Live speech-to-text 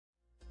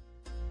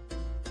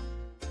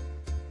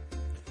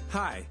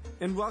Hi,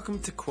 and welcome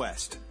to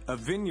Quest, a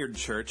vineyard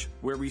church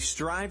where we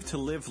strive to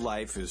live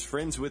life as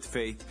friends with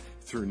faith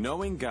through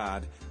knowing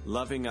God,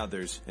 loving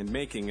others, and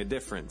making a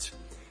difference.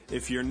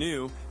 If you're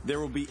new,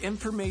 there will be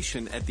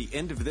information at the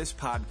end of this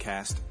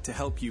podcast to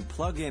help you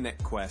plug in at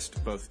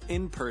Quest both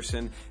in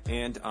person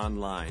and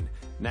online.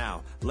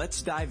 Now,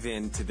 let's dive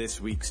into this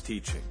week's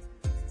teaching.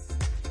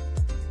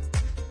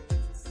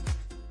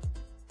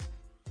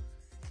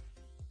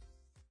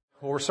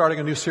 Well, we're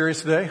starting a new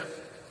series today,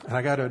 and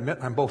I got to admit,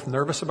 I'm both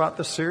nervous about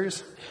this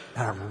series,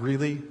 and I'm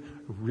really,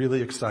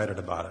 really excited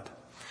about it.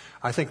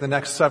 I think the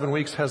next 7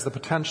 weeks has the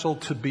potential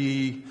to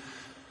be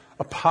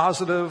a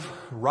positive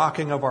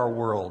rocking of our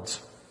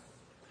worlds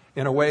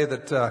in a way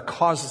that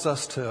causes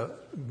us to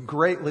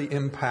greatly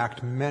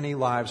impact many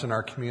lives in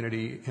our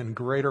community in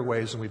greater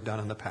ways than we've done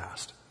in the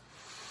past.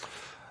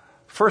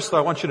 First, though,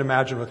 I want you to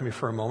imagine with me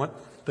for a moment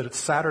that it's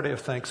Saturday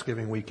of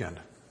Thanksgiving weekend.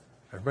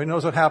 Everybody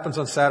knows what happens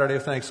on Saturday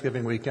of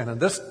Thanksgiving weekend.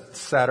 And this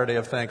Saturday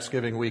of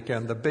Thanksgiving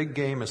weekend, the big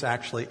game is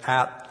actually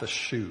at the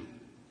Shoe.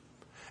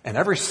 And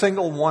every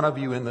single one of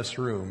you in this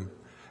room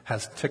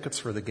has tickets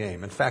for the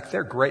game. In fact,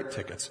 they're great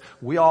tickets.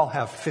 We all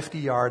have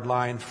 50-yard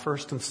line,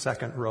 first and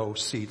second row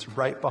seats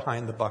right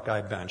behind the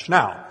Buckeye bench.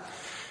 Now,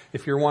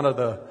 if you're one of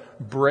the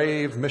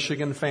brave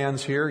Michigan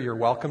fans here, you're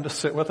welcome to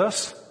sit with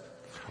us.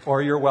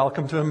 Or you're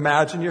welcome to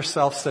imagine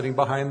yourself sitting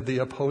behind the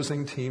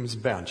opposing team's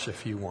bench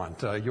if you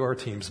want, your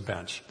team's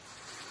bench.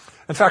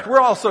 In fact, we're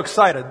all so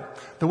excited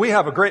that we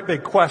have a great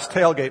big Quest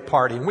tailgate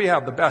party, and we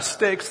have the best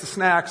steaks, the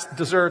snacks,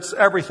 desserts,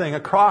 everything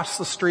across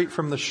the street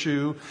from the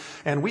Shoe,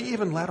 and we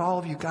even let all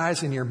of you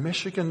guys in your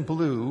Michigan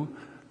blue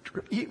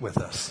eat with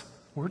us.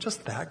 We're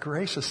just that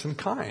gracious and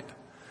kind.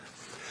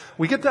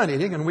 We get done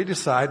eating, and we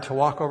decide to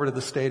walk over to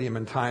the stadium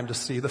in time to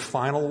see the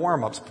final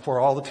warm-ups before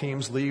all the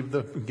teams leave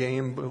the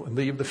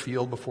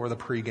field before the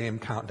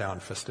pregame countdown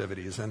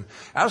festivities. And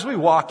as we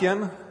walk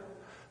in,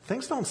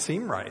 things don't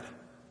seem right.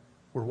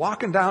 We're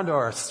walking down to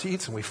our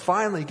seats, and we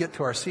finally get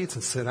to our seats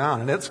and sit down,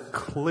 and it's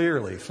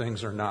clearly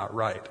things are not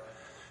right.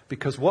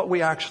 Because what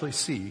we actually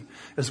see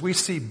is we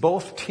see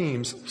both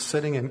teams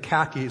sitting in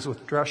khakis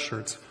with dress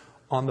shirts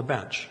on the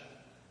bench.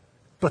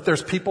 But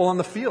there's people on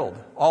the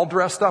field, all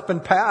dressed up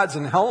in pads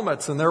and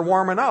helmets, and they're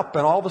warming up,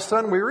 and all of a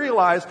sudden we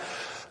realize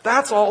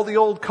that's all the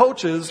old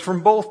coaches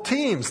from both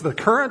teams, the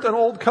current and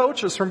old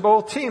coaches from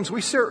both teams.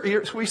 We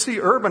see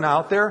Urban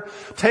out there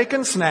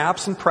taking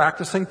snaps and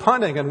practicing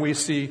punting, and we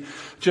see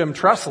Jim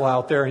Tressel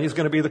out there, and he's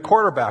going to be the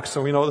quarterback.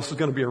 So we know this is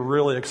going to be a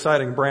really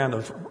exciting brand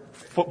of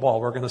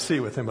football we're going to see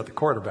with him at the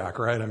quarterback,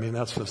 right? I mean,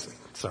 that's just,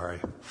 sorry.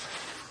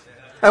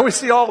 And we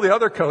see all the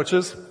other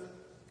coaches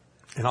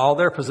in all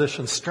their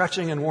positions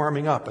stretching and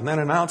warming up, and then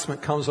an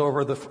announcement comes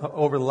over the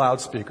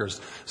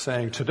loudspeakers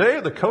saying, today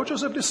the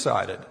coaches have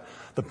decided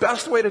the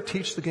best way to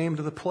teach the game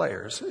to the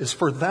players is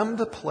for them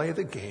to play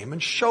the game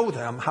and show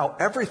them how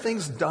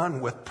everything's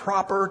done with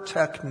proper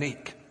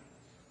technique.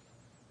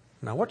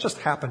 Now, what just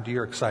happened to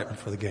your excitement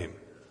for the game?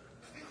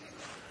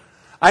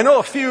 I know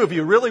a few of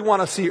you really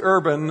want to see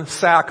Urban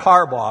sack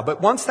Harbaugh,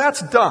 but once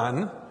that's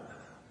done,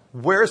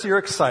 where's your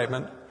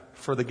excitement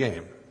for the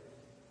game?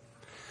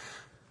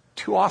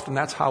 Too often,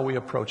 that's how we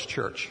approach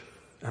church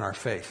and our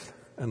faith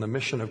and the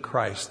mission of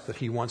Christ that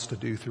He wants to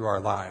do through our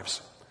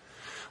lives.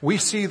 We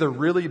see the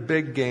really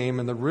big game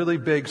and the really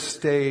big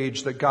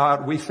stage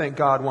that we think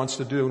God wants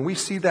to do, and we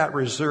see that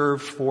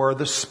reserved for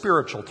the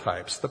spiritual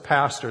types, the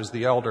pastors,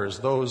 the elders,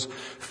 those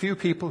few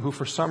people who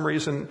for some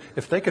reason,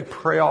 if they could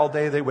pray all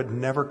day, they would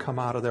never come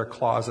out of their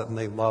closet, and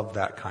they love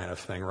that kind of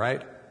thing,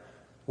 right?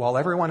 While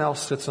everyone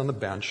else sits on the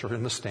bench or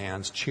in the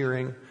stands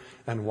cheering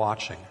and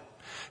watching.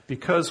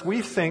 Because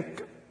we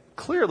think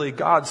clearly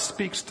God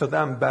speaks to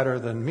them better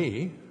than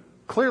me.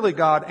 Clearly,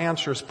 God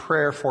answers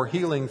prayer for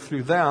healing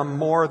through them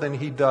more than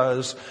He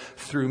does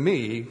through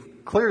me.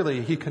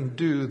 Clearly, He can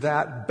do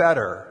that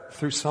better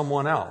through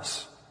someone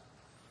else.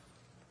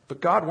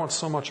 But God wants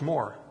so much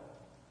more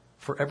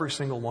for every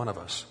single one of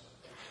us.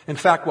 In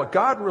fact, what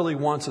God really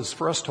wants is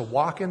for us to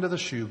walk into the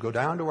Shoe, go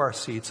down to our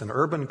seats, and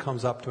Urban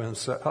comes up to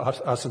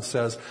us and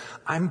says,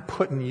 I'm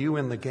putting you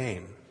in the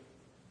game.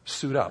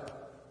 Suit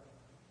up.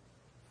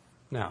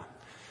 Now,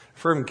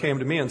 if Urban came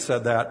to me and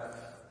said that,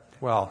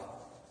 well,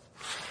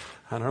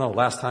 I don't know,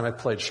 last time I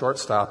played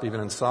shortstop,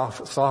 even in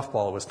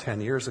softball, was 10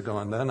 years ago,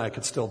 and then I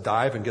could still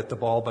dive and get the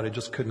ball, but I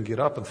just couldn't get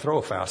up and throw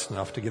fast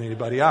enough to get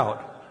anybody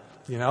out,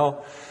 you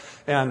know?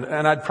 And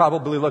I'd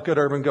probably look at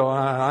Urban and go,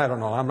 I don't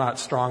know, I'm not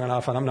strong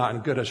enough, and I'm not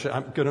in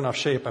good enough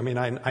shape. I mean,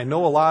 I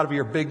know a lot of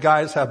your big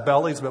guys have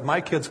bellies, but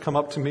my kids come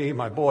up to me,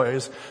 my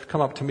boys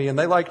come up to me, and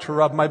they like to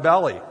rub my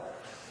belly.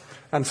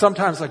 And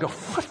sometimes I go,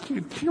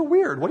 you're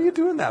weird. What are you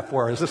doing that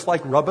for? Is this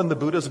like rubbing the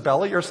Buddha's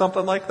belly or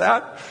something like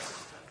that?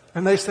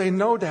 And they say,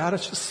 no, Dad,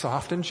 it's just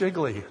soft and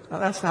jiggly. Now,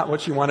 that's not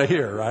what you want to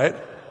hear, right?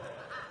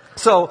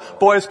 So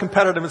boys'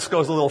 competitiveness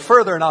goes a little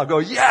further, and I'll go,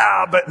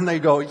 yeah, but, and they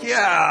go,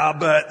 yeah,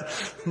 but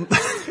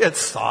it's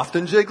soft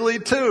and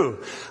jiggly too.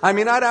 I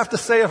mean, I'd have to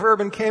say if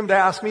Urban came to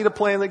ask me to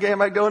play in the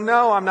game, I'd go,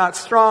 no, I'm not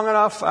strong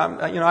enough.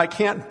 I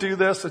can't do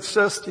this. It's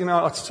just,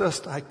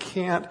 I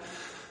can't.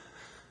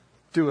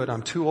 do it.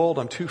 I'm too old,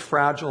 I'm too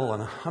fragile,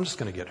 and I'm just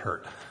going to get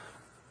hurt.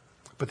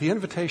 But the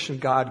invitation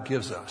God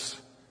gives us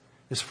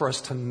is for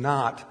us to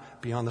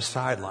not be on the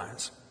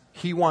sidelines.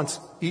 He wants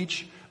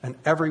each and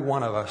every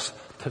one of us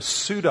to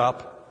suit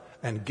up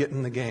and get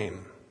in the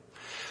game.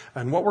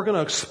 And what we're going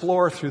to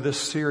explore through this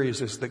series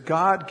is that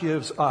God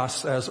gives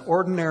us as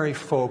ordinary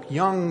folk,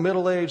 young,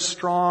 middle-aged,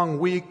 strong,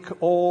 weak,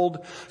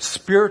 old,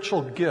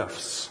 spiritual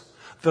gifts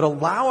that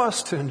allow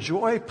us to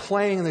enjoy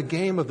playing the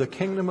game of the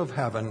kingdom of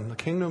heaven, the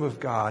kingdom of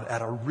God,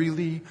 at a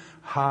really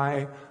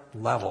high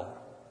level.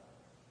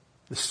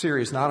 This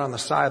series, Not on the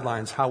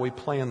Sidelines, How We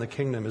Play in the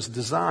Kingdom, is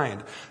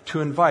designed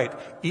to invite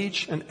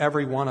each and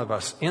every one of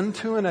us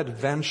into an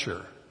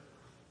adventure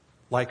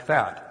like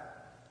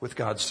that with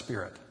God's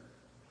Spirit.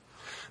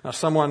 Now,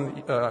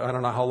 someone, I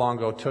don't know how long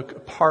ago,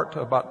 took part,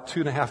 about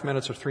 2.5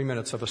 minutes or 3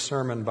 minutes of a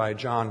sermon by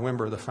John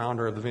Wimber, the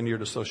founder of the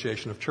Vineyard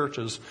Association of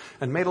Churches,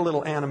 and made a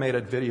little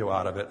animated video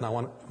out of it. And I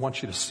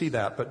want you to see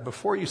that. But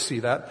before you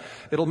see that,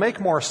 it'll make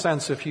more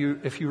sense if you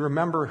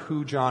remember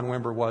who John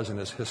Wimber was in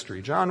his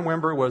history. John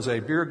Wimber was a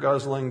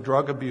beer-guzzling,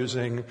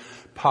 drug-abusing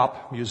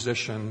pop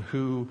musician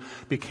who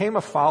became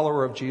a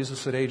follower of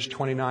Jesus at age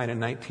 29 in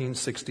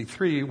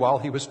 1963 while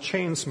he was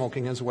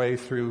chain-smoking his way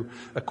through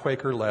a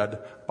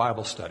Quaker-led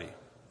Bible study.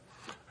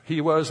 He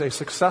was a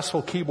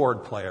successful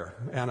keyboard player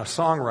and a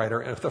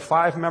songwriter with a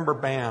 5-member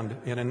band.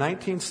 And in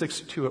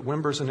 1962, at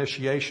Wimber's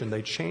initiation,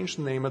 they changed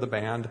the name of the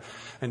band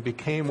and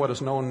became what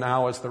is known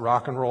now as the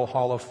Rock and Roll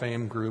Hall of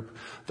Fame group,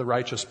 the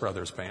Righteous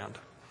Brothers Band.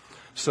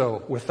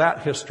 So with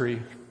that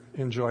history,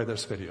 enjoy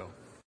this video.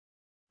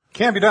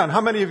 Can't be done.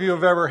 How many of you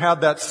have ever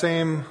had that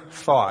same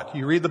thought?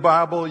 You read the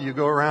Bible, you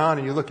go around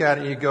and you look at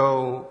it and you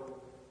go,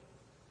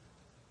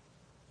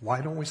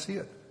 why don't we see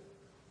it?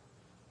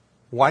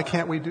 Why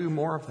can't we do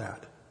more of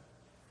that?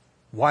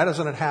 Why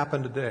doesn't it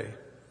happen today?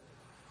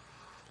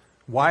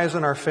 Why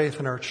isn't our faith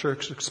and our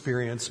church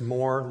experience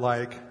more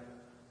like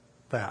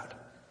that?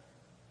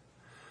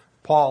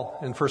 Paul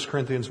in 1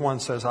 Corinthians 1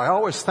 says, I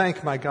always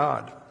thank my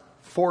God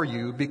for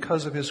you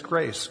because of his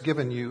grace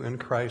given you in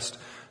Christ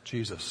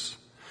Jesus.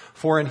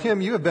 For in him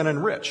you have been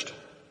enriched,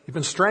 you've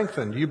been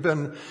strengthened, you've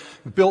been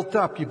built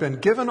up, you've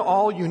been given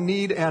all you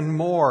need and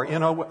more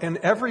in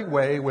every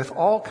way with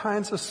all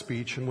kinds of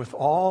speech and with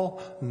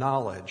all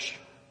knowledge.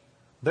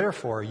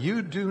 Therefore,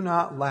 you do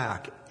not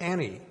lack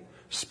any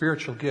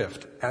spiritual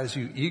gift as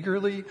you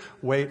eagerly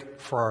wait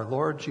for our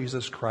Lord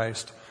Jesus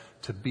Christ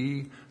to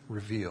be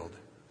revealed.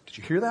 Did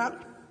you hear that?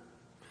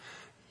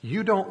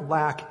 You don't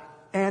lack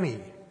any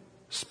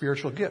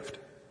spiritual gift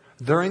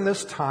during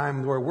this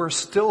time where we're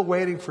still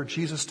waiting for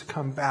Jesus to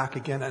come back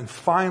again and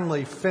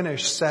finally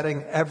finish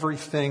setting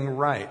everything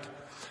right.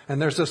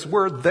 And there's this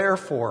word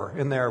therefore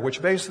in there,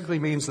 which basically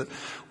means that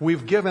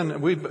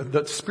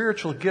that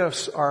spiritual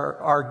gifts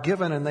are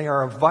given and they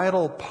are a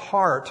vital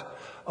part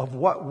of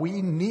what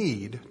we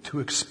need to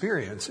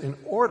experience in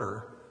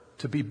order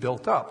to be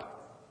built up.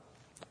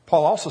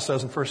 Paul also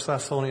says in 1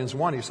 Thessalonians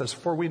 1, he says,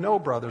 for we know,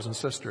 brothers and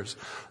sisters,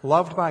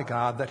 loved by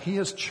God, that he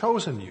has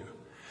chosen you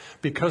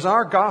because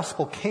our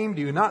gospel came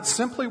to you not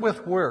simply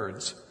with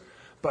words,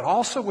 but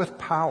also with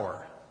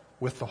power,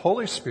 with the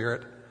Holy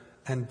Spirit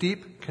and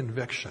deep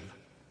conviction.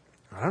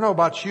 I don't know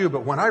about you,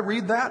 but when I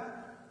read that,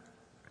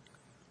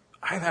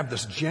 I have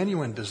this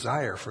genuine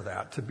desire for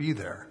that to be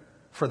there,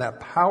 for that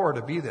power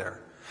to be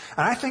there.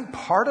 And I think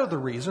part of the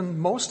reason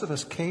most of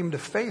us came to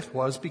faith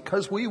was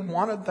because we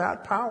wanted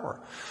that power.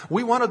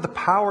 We wanted the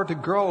power to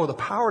grow, the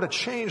power to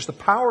change, the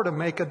power to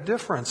make a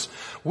difference.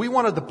 We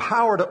wanted the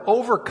power to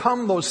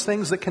overcome those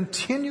things that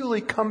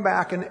continually come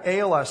back and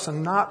ail us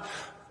and not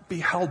be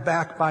held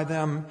back by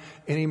them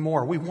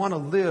anymore. We want to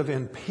live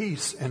in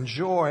peace and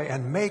joy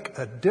and make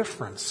a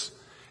difference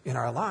in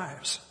our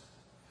lives.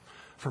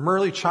 From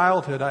early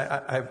childhood,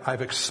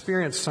 I've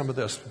experienced some of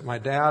this. My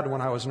dad, when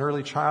I was an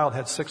early child,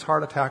 had 6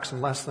 heart attacks in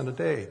less than a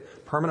day.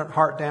 Permanent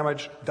heart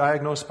damage,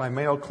 diagnosed by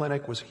Mayo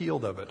Clinic, was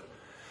healed of it.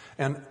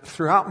 And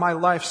throughout my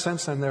life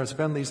since then, there's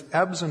been these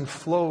ebbs and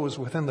flows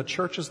within the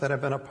churches that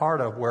I've been a part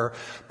of, where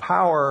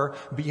power,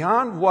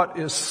 beyond what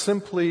is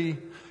simply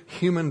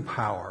human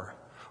power,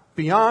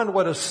 beyond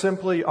what is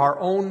simply our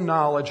own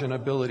knowledge and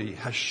ability,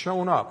 has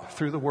shown up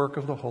through the work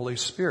of the Holy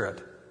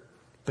Spirit.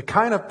 The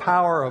kind of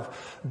power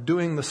of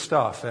doing the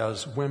stuff,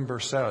 as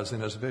Wimber says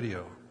in his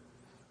video.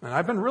 And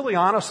I've been really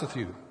honest with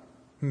you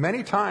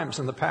many times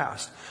in the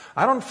past.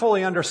 I don't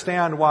fully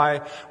understand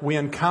why we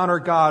encounter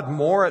God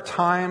more at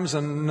times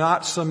and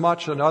not so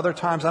much at other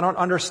times. I don't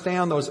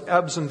understand those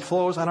ebbs and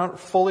flows. I don't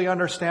fully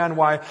understand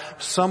why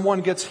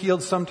someone gets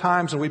healed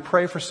sometimes and we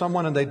pray for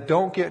someone and they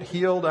don't get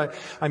healed.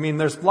 I mean,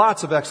 there's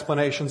lots of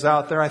explanations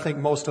out there. I think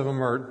most of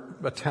them are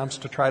attempts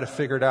to try to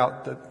figure it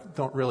out that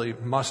don't really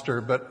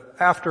muster. But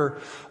after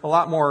a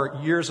lot more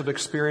years of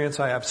experience,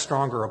 I have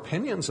stronger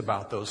opinions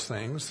about those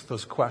things,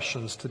 those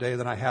questions today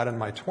than I had in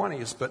my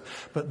 20s.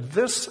 But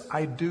this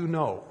I do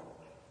know.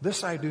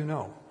 This I do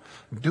know.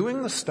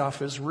 Doing the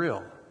stuff is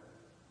real.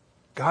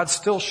 God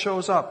still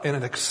shows up,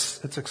 and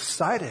it's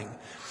exciting.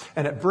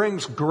 and it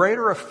brings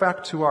greater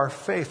effect to our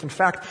faith. In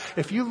fact,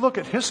 if you look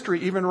at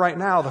history even right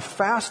now, the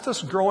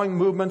fastest growing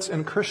movements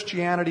in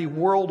Christianity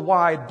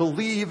worldwide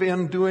believe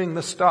in doing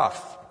the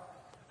stuff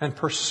and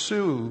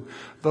pursue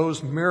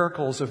those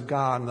miracles of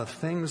God and the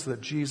things that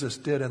Jesus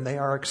did, and they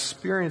are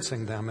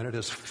experiencing them, and it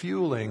is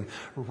fueling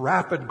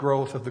rapid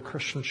growth of the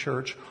Christian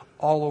church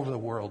all over the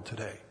world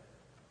today.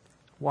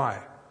 Why?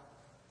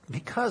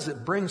 Because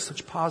it brings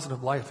such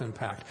positive life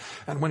impact.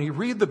 And when you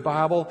read the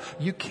Bible,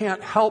 you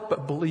can't help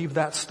but believe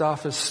that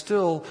stuff is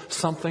still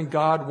something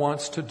God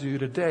wants to do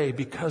today,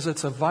 because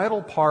it's a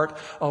vital part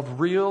of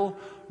real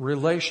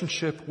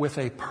relationship with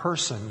a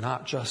person,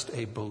 not just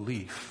a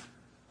belief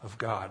of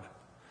God.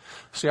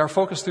 See, our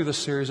focus through this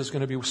series is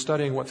going to be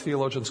studying what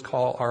theologians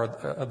call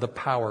the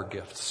power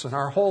gifts. And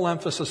our whole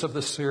emphasis of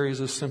this series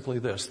is simply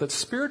this, that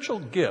spiritual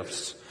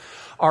gifts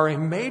are a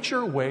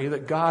major way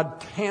that God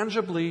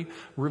tangibly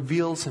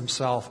reveals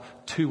himself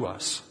to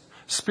us.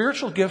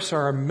 Spiritual gifts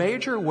are a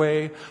major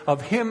way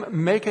of him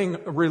making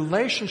a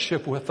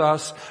relationship with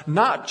us,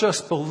 not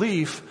just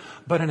belief,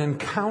 but an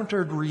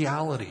encountered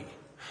reality.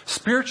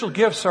 Spiritual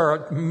gifts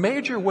are a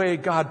major way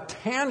God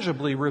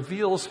tangibly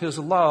reveals his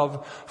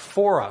love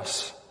for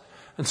us.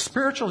 And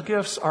spiritual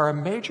gifts are a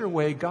major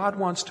way God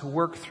wants to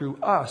work through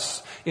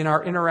us in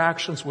our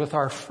interactions with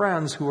our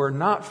friends who are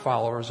not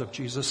followers of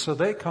Jesus, so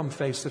they come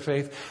face to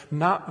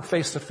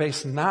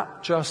face,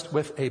 not just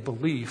with a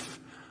belief,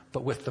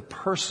 but with the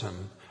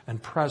person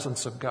and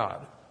presence of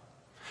God.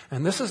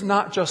 And this is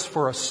not just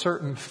for a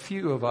certain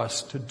few of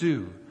us to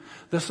do.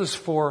 This is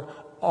for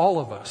all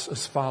of us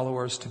as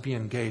followers to be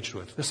engaged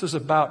with. This is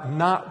about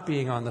not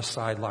being on the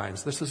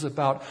sidelines. This is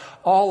about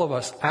all of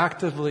us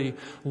actively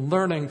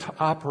learning to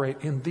operate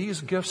in these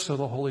gifts of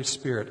the Holy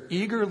Spirit,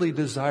 eagerly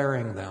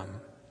desiring them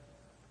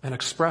and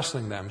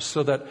expressing them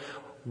so that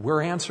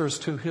we're answers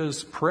to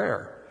his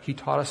prayer. He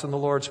taught us in the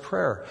Lord's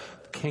Prayer,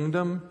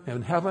 kingdom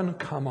in heaven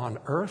come on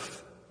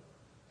earth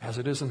as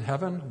it is in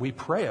heaven. We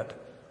pray it,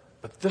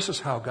 but this is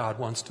how God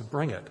wants to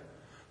bring it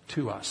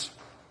to us.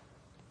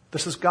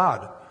 This is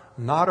God,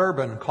 not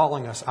Urban,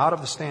 calling us out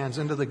of the stands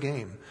into the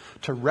game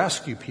to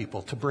rescue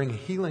people, to bring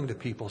healing to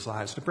people's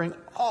lives, to bring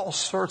all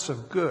sorts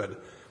of good.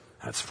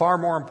 And it's far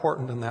more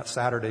important than that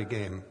Saturday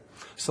game.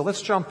 So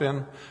let's jump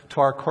in to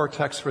our core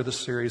text for this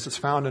series. It's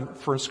found in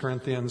 1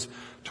 Corinthians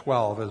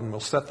 12, and we'll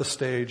set the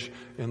stage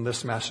in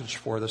this message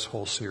for this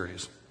whole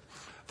series.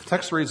 The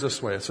text reads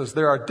this way. It says,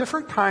 there are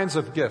different kinds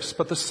of gifts,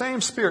 but the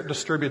same Spirit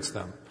distributes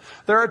them.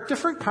 There are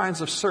different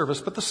kinds of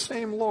service, but the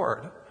same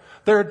Lord.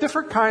 There are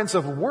different kinds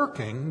of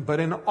working, but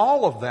in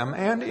all of them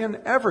and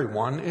in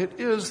everyone, it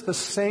is the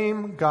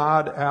same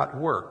God at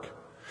work.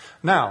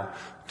 Now,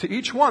 to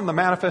each one, the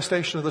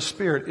manifestation of the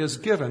Spirit is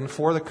given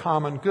for the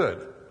common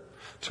good.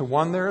 To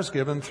one there is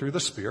given through the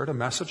Spirit a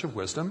message of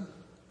wisdom,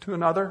 to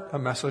another a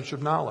message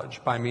of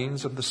knowledge by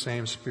means of the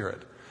same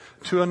Spirit,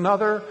 to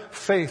another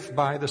faith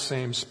by the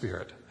same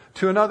Spirit,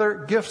 to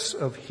another gifts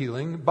of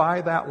healing by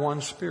that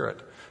one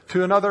Spirit,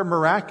 to another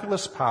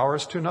miraculous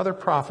powers, to another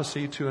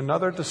prophecy, to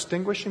another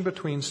distinguishing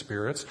between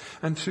spirits,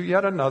 and to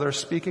yet another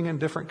speaking in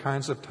different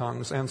kinds of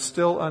tongues, and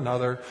still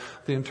another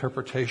the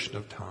interpretation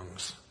of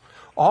tongues.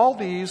 All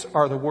these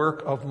are the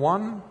work of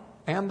one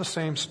and the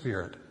same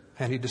Spirit,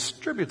 and he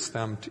distributes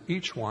them to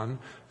each one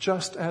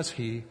just as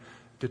he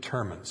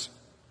determines.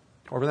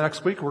 Over the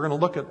next week, we're going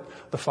to look at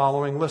the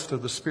following list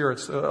of the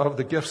spirits, of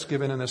the gifts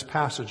given in this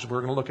passage. We're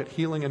going to look at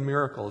healing and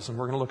miracles, and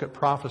we're going to look at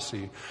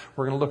prophecy.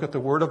 We're going to look at the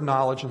word of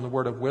knowledge and the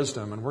word of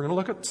wisdom, and we're going to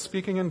look at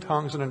speaking in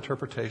tongues and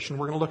interpretation.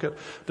 We're going to look at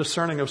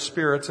discerning of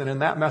spirits, and in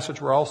that message,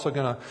 we're also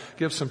going to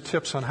give some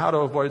tips on how to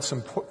avoid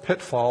some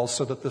pitfalls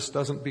so that this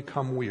doesn't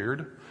become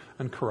weird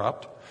and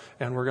corrupt.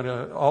 And we're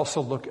going to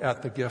also look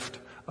at the gift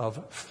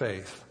of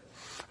faith.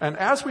 And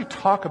as we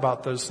talk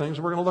about those things,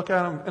 we're going to look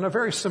at them in a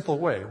very simple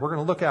way. We're going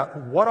to look at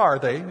what are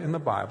they in the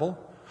Bible.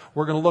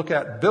 We're going to look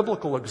at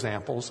biblical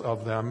examples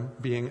of them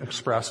being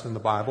expressed in the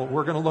Bible.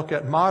 We're going to look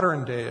at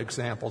modern day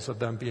examples of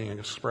them being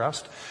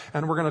expressed.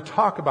 And we're going to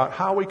talk about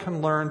how we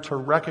can learn to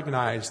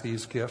recognize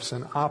these gifts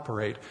and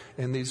operate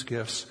in these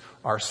gifts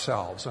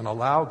ourselves and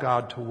allow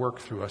God to work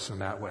through us in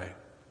that way.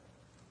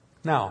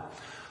 Now,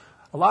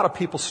 a lot of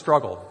people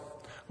struggle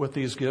with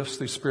these gifts,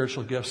 these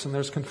spiritual gifts, and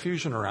there's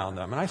confusion around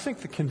them. And I think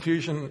the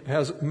confusion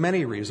has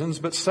many reasons,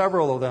 but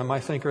several of them I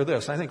think are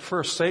this. I think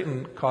first,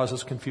 Satan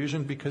causes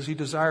confusion because he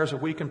desires a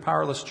weak and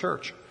powerless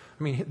church.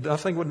 I mean,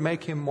 nothing would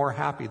make him more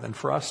happy than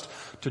for us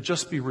to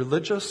just be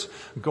religious,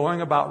 going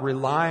about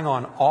relying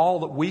on all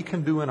that we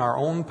can do in our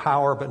own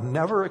power, but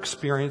never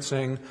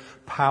experiencing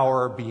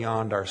power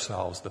beyond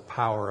ourselves, the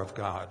power of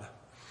God.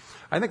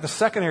 I think the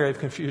second area of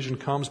confusion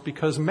comes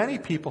because many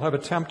people have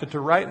attempted to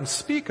write and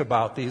speak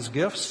about these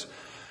gifts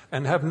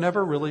and have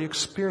never really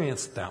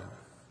experienced them.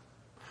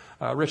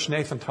 Rich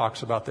Nathan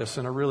talks about this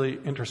in a really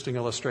interesting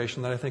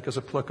illustration that I think is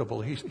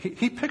applicable.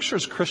 He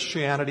pictures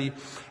Christianity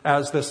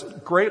as this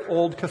great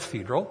old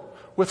cathedral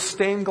with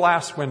stained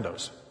glass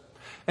windows.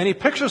 And he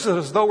pictures it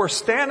as though we're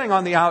standing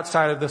on the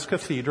outside of this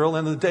cathedral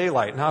in the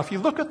daylight. Now, if you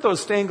look at those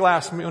stained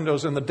glass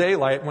windows in the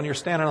daylight when you're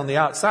standing on the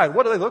outside,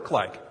 what do they look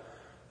like?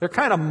 They're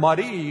kind of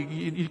muddy.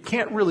 You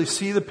can't really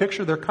see the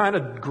picture. They're kind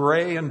of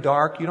gray and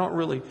dark. You don't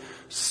really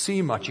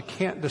see much. You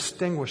can't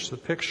distinguish the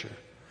picture.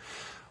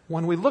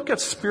 When we look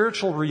at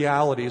spiritual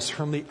realities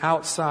from the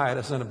outside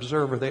as an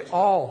observer, they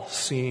all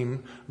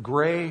seem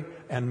gray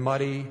and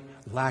muddy,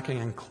 lacking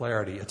in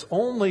clarity. It's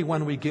only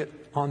when we get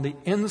on the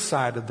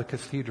inside of the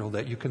cathedral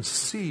that you can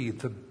see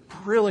the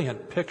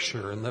brilliant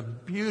picture and the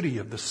beauty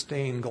of the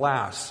stained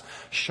glass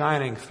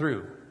shining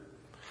through.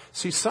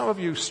 See, some of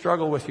you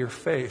struggle with your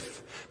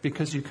faith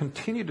because you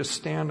continue to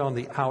stand on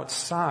the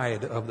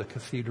outside of the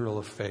cathedral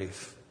of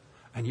faith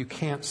and you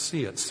can't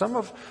see it. Some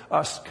of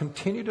us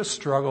continue to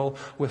struggle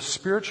with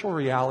spiritual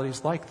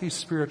realities like these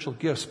spiritual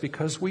gifts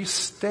because we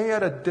stay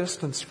at a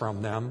distance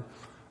from them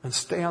and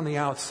stay on the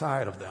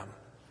outside of them.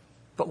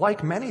 But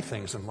like many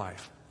things in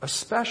life,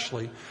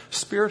 especially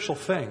spiritual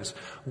things,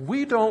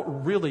 we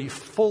don't really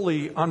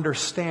fully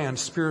understand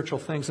spiritual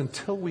things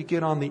until we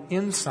get on the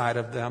inside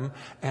of them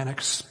and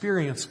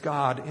experience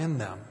God in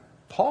them.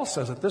 Paul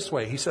says it this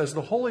way. He says,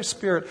 the Holy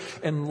Spirit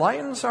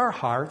enlightens our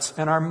hearts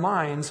and our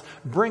minds,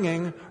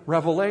 bringing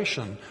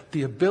revelation,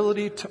 the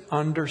ability to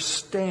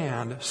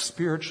understand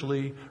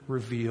spiritually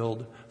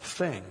revealed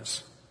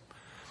things.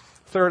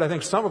 Third, I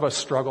think some of us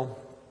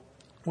struggle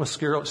with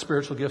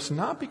spiritual gifts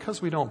not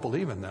because we don't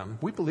believe in them.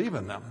 We believe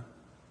in them.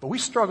 But we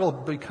struggle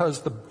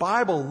because the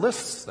Bible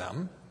lists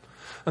them,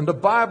 and the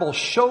Bible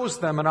shows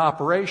them in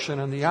operation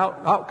and the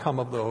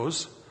outcome of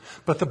those.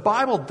 But the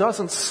Bible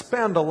doesn't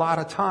spend a lot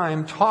of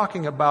time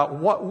talking about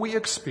what we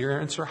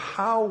experience or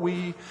how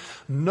we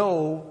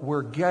know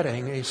we're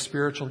getting a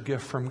spiritual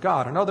gift from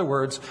God. In other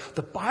words,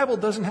 the Bible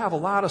doesn't have a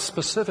lot of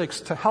specifics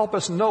to help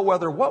us know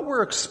whether what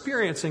we're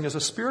experiencing is a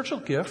spiritual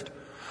gift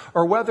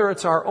or whether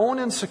it's our own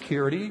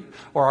insecurity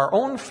or our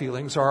own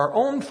feelings or our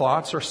own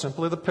thoughts or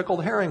simply the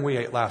pickled herring we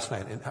ate last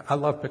night. I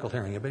love pickled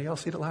herring. Anybody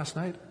else eat it last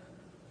night?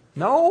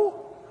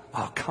 No?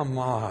 Oh, come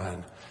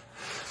on.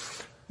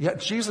 Yet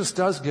Jesus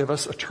does give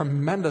us a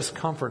tremendous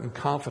comfort and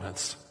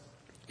confidence,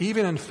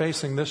 even in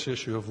facing this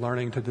issue of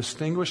learning to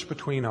distinguish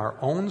between our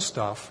own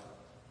stuff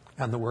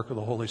and the work of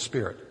the Holy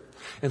Spirit.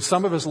 In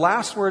some of his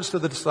last words to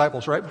the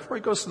disciples, right before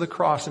he goes to the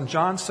cross, in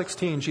John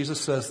 16,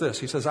 Jesus says this.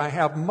 He says, I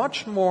have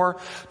much more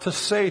to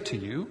say to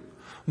you,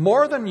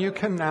 more than you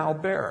can now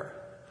bear.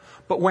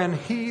 But when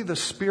he, the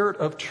Spirit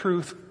of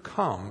truth,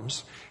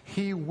 comes,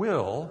 he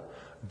will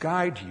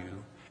guide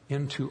you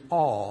into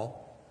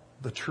all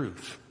the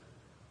truth.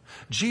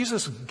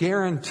 Jesus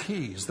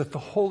guarantees that the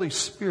Holy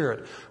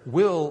Spirit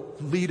will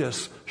lead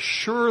us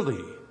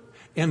surely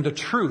into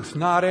truth,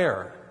 not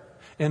error,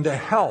 into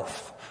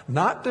health,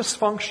 not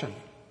dysfunction,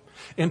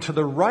 into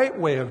the right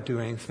way of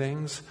doing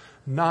things,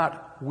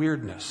 not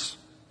weirdness.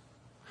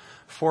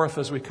 Fourth,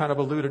 as we kind of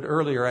alluded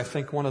earlier, I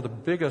think one of the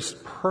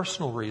biggest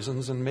personal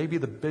reasons, and maybe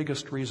the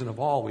biggest reason of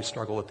all we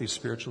struggle with these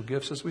spiritual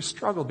gifts, is we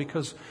struggle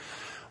because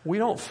we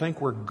don't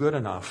think we're good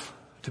enough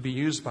to be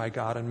used by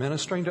God in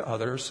ministering to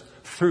others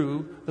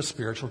through the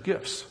spiritual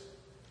gifts.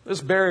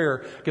 This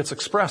barrier gets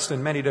expressed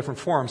in many different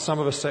forms. Some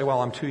of us say,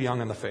 well, I'm too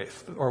young in the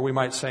faith. Or we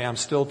might say, I'm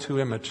still too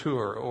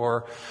immature.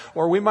 Or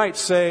we might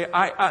say,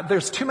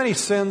 there's too many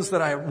sins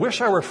that I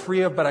wish I were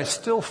free of, but I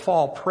still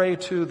fall prey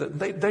to.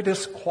 That they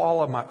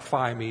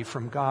disqualify me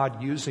from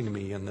God using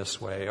me in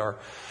this way.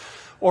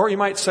 Or you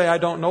might say, I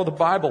don't know the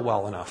Bible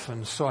well enough,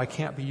 and so I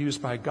can't be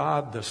used by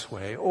God this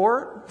way.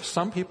 Or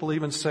some people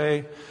even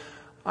say,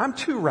 I'm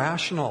too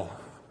rational.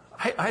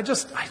 I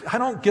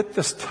don't get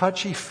this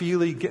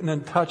touchy-feely, getting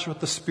in touch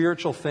with the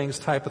spiritual things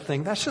type of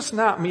thing. That's just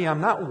not me.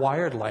 I'm not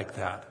wired like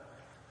that.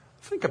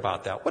 Think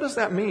about that. What does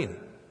that mean?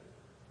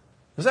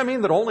 Does that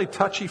mean that only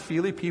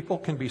touchy-feely people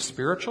can be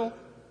spiritual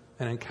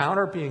and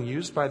encounter being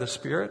used by the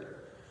Spirit?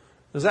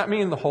 Does that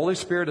mean the Holy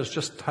Spirit is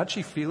just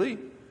touchy-feely?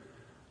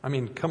 I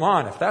mean, come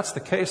on. If that's the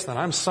case, then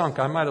I'm sunk.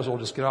 I might as well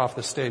just get off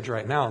the stage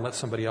right now and let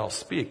somebody else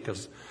speak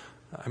because,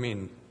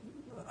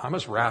 I'm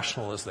as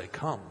rational as they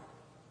come.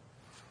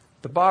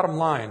 The bottom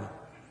line,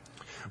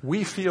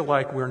 we feel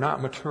like we're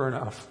not mature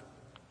enough.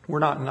 We're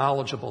not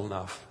knowledgeable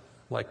enough.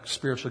 Like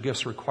spiritual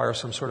gifts require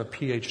some sort of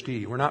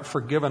PhD. We're not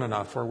forgiven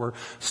enough, or we're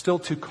still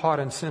too caught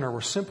in sin, or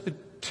we're simply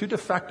too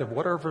defective,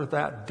 whatever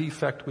that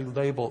defect we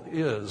label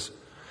is.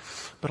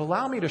 But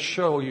allow me to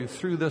show you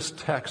through this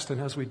text, and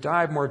as we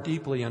dive more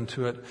deeply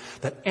into it,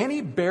 that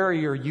any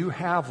barrier you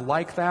have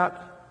like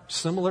that,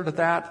 similar to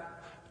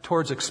that,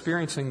 towards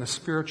experiencing the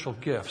spiritual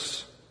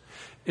gifts,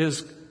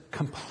 is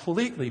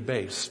completely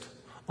based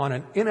on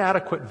an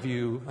inadequate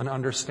view and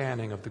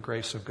understanding of the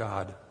grace of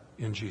God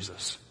in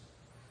Jesus.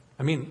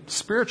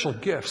 Spiritual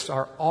gifts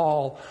are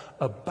all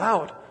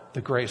about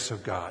the grace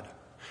of God.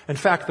 In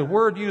fact, the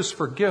word used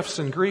for gifts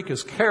in Greek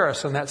is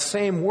charis, and that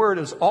same word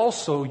is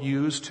also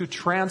used to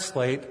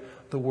translate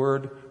the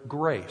word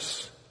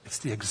grace. It's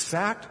the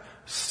exact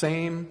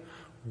same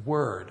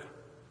word.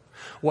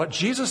 What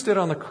Jesus did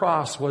on the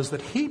cross was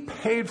that he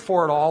paid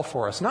for it all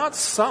for us, not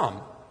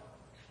some.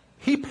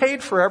 He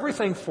paid for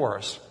everything for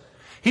us.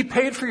 He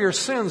paid for your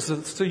sins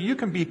so you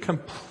can be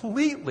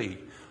completely,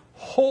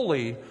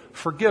 wholly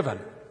forgiven.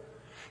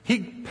 He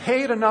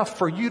paid enough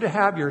for you to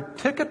have your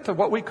ticket to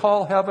what we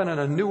call heaven and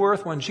a new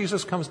earth when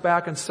Jesus comes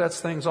back and sets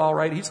things all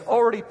right. He's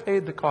already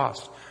paid the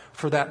cost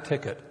for that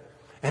ticket.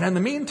 And in the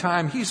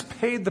meantime, He's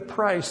paid the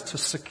price to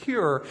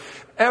secure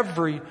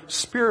every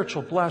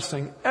spiritual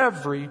blessing,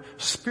 every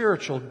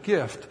spiritual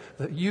gift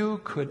that you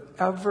could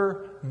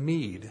ever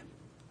need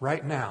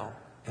right now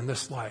in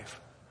this life.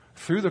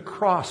 Through the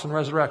cross and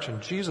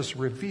resurrection, Jesus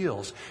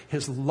reveals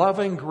His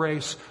loving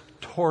grace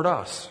toward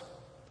us.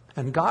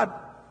 And God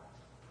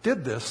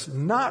did this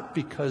not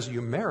because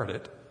you merit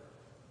it,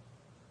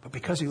 but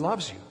because He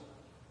loves you.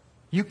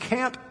 You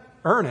can't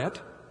earn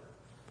it,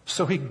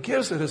 so He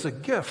gives it as a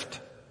gift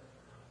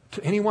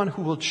to anyone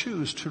who will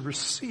choose to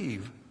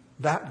receive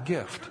that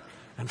gift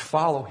and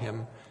follow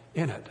Him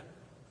in it.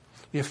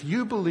 If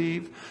you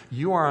believe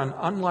you are an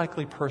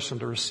unlikely person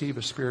to receive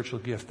a spiritual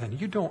gift, then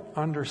you don't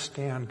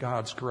understand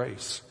God's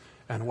grace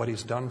and what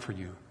He's done for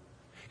you.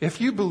 If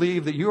you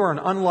believe that you are an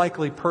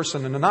unlikely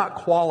person and are not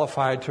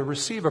qualified to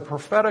receive a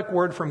prophetic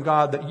word from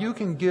God that you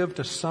can give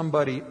to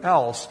somebody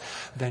else,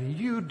 then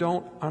you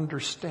don't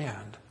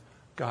understand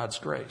God's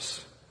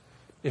grace.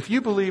 If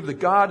you believe that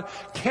God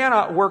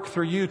cannot work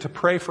through you to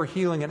pray for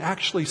healing and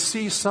actually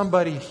see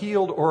somebody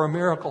healed or a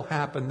miracle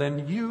happen,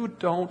 then you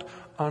don't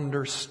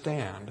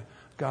understand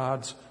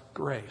God's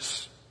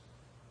grace.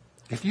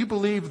 If you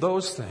believe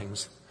those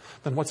things,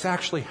 then what's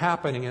actually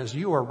happening is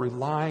you are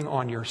relying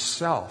on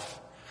yourself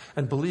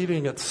and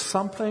believing it's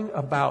something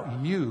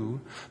about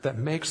you that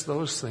makes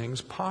those things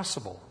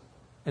possible,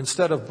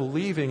 instead of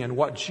believing in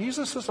what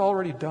Jesus has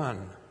already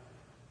done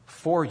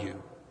for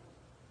you.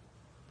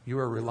 You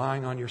are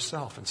relying on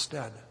yourself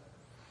instead.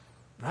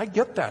 And I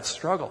get that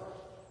struggle.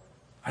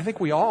 I think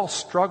we all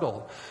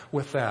struggle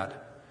with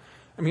that.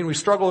 I mean, we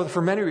struggle with it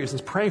for many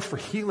reasons. Praying for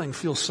healing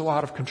feels so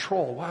out of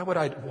control. Why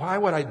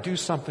would I do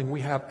something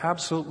we have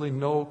absolutely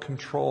no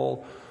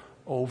control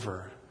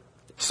over?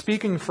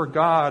 Speaking for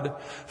God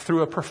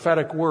through a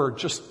prophetic word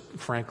just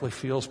frankly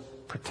feels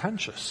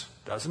pretentious,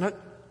 doesn't it?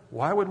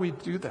 Why would we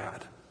do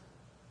that?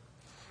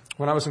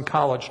 When I was in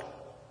college,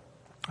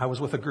 I was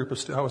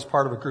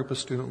part of a group of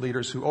student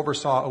leaders who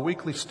oversaw a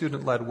weekly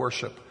student-led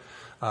worship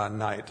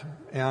night.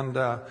 And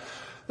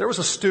there was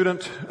a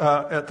student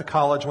at the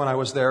college when I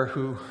was there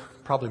who,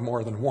 probably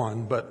more than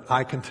one, but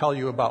I can tell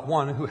you about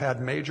one who had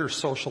major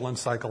social and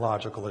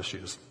psychological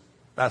issues.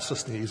 That's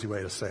just the easy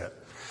way to say it.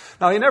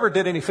 Now, he never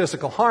did any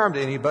physical harm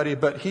to anybody,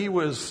 but he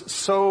was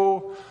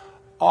so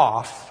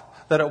off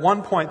that at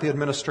one point the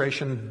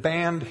administration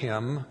banned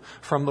him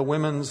from the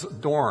women's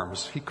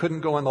dorms. He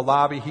couldn't go in the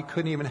lobby. He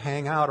couldn't even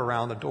hang out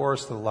around the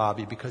doors to the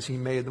lobby because he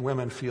made the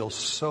women feel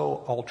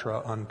so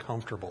ultra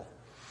uncomfortable.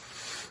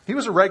 He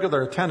was a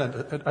regular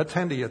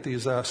attendee at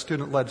these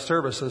student-led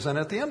services, and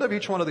at the end of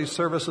each one of these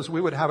services,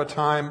 we would have a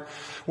time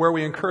where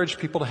we encouraged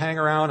people to hang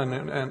around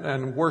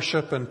and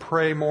worship and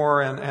pray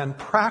more and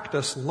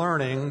practice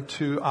learning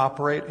to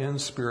operate in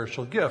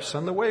spiritual gifts.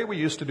 And the way we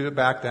used to do it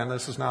back then,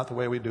 this is not the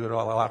way we do it a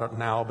lot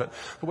now, but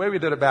the way we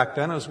did it back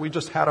then is we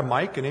just had a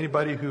mic, and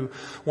anybody who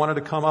wanted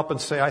to come up and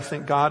say, I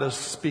think God is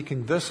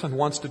speaking this and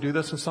wants to do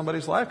this in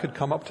somebody's life could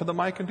come up to the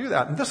mic and do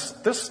that. And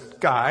this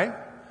guy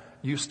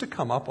used to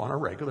come up on a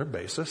regular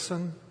basis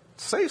and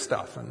say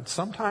stuff. And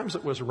sometimes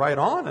it was right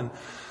on, and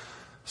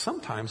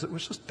sometimes it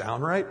was just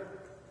downright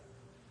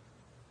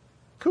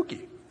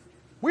kooky,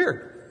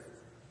 weird,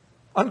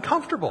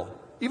 uncomfortable.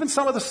 Even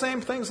some of the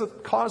same things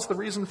that caused the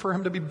reason for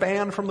him to be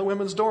banned from the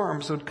women's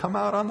dorms would come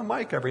out on the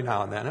mic every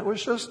now and then. It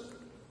was just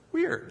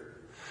weird.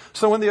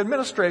 So when the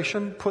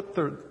administration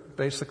put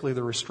basically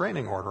the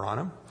restraining order on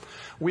him,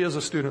 we as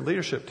a student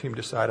leadership team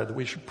decided that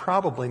we should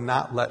probably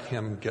not let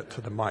him get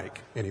to the mic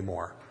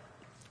anymore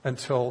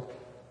until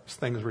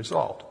things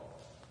resolved.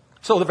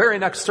 So the very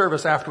next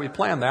service after we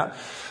planned that,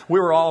 we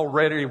were all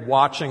ready,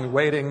 watching,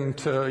 waiting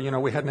to,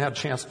 we hadn't had a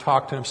chance to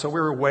talk to him, so we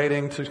were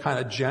waiting to kind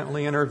of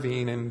gently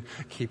intervene and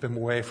keep him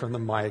away from the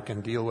mic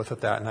and deal with it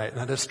that night.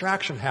 And a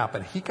distraction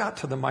happened. He got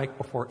to the mic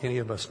before any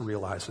of us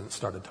realized it and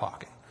started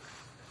talking.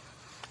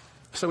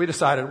 So we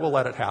decided we'll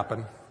let it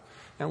happen,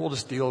 and we'll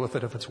just deal with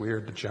it if it's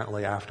weird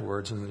gently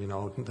afterwards,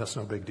 and, that's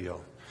no big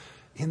deal.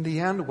 In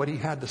the end, what he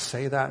had to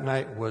say that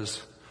night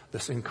was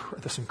this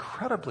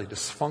incredibly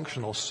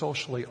dysfunctional,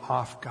 socially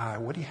off guy.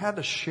 What he had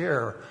to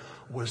share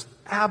was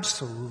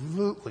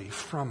absolutely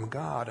from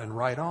God and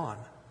right on.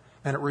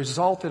 And it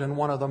resulted in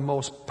one of the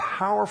most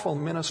powerful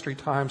ministry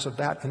times of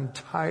that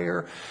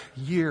entire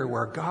year,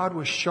 where God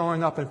was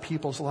showing up in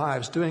people's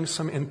lives, doing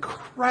some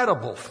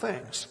incredible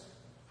things.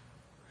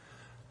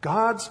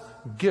 God's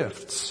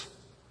gifts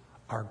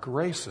are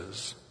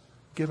graces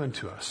given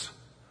to us,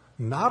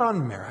 not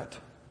on merit,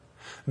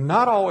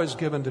 not always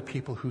given to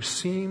people who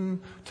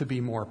seem to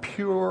be more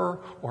pure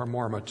or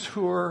more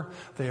mature.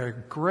 They are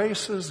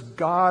graces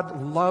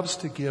God loves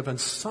to give, and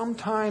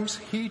sometimes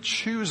He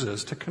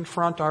chooses to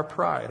confront our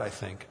pride, I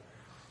think,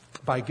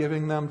 by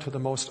giving them to the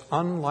most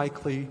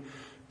unlikely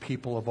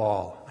people of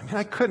all. I mean,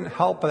 I couldn't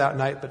help that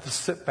night but to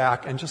sit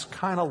back and just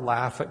kind of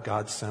laugh at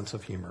God's sense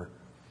of humor.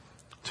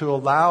 to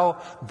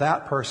allow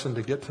that person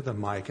to get to the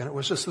mic. And it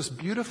was just this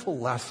beautiful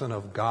lesson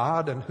of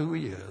God and who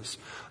He is,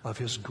 of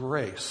His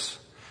grace,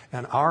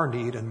 and our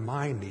need and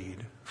my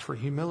need for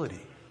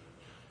humility.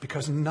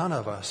 Because none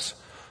of us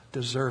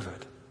deserve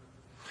it.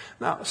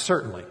 Now,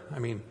 certainly,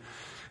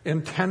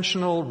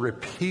 intentional,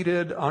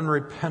 repeated,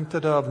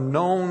 unrepented of,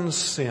 known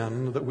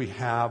sin that we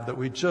have, that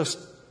we just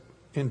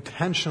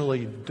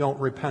intentionally don't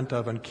repent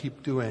of and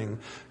keep doing,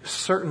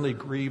 certainly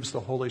grieves the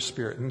Holy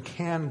Spirit and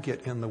can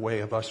get in the way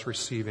of us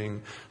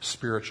receiving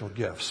spiritual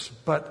gifts.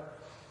 But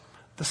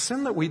the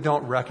sin that we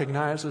don't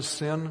recognize as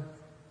sin,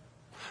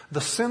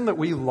 the sin that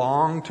we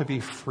long to be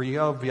free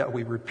of, yet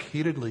we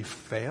repeatedly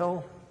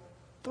fail,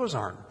 those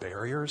aren't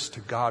barriers to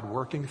God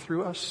working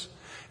through us.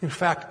 In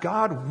fact,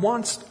 God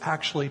wants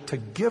actually to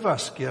give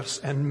us gifts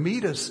and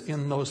meet us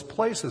in those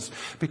places,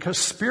 because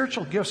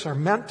spiritual gifts are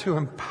meant to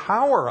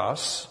empower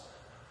us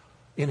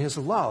in His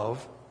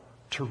love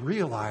to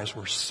realize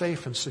we're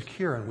safe and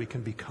secure and we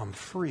can become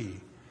free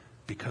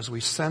because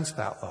we sense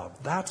that love.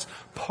 That's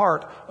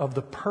part of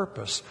the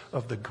purpose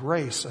of the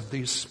grace of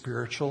these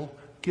spiritual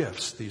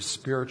gifts, these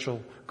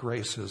spiritual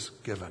graces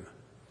given.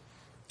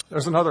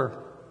 There's another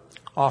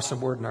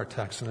awesome word in our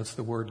text, and it's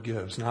the word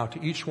gives. Now,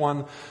 to each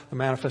one, the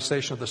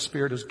manifestation of the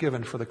Spirit is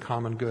given for the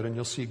common good, and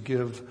you'll see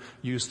give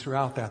used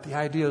throughout that. The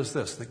idea is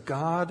this, that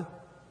God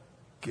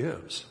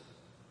gives.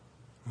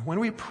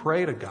 When we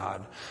pray to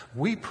God,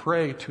 we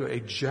pray to a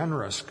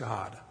generous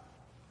God.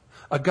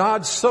 A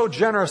God so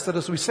generous that,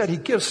 as we said, He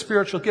gives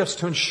spiritual gifts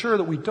to ensure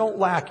that we don't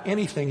lack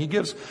anything. He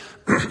gives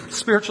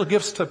spiritual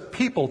gifts to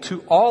people,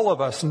 to all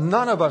of us,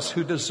 none of us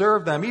who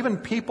deserve them, even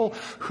people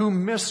who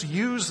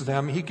misuse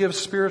them, He gives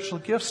spiritual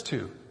gifts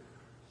to.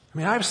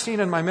 I've seen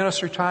in my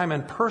ministry time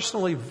and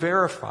personally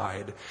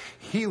verified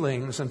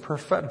healings and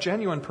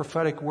genuine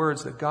prophetic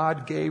words that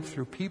God gave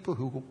through people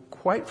who,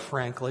 quite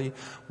frankly,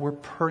 were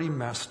pretty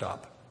messed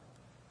up.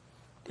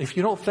 If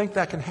you don't think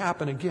that can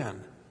happen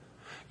again,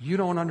 you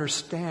don't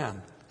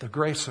understand the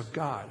grace of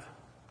God.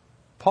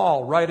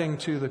 Paul, writing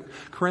to the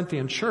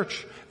Corinthian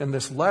church in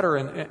this letter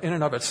in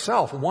and of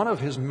itself, one of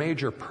his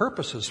major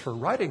purposes for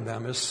writing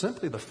them is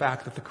simply the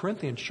fact that the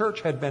Corinthian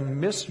church had been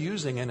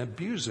misusing and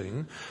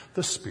abusing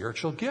the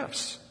spiritual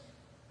gifts.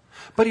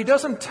 But he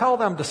doesn't tell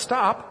them to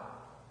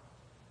stop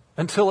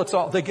until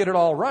they get it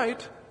all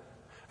right.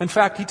 In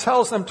fact, he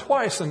tells them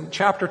twice in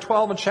chapter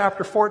 12 and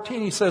chapter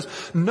 14. He says,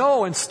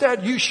 no,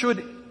 instead you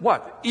should,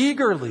 what?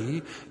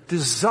 Eagerly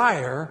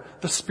desire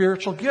the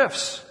spiritual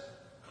gifts.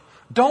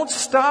 Don't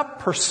stop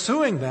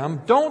pursuing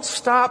them. Don't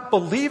stop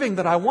believing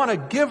that I want to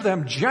give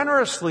them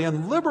generously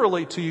and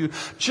liberally to you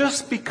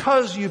just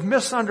because you've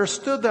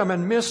misunderstood them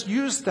and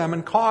misused them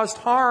and caused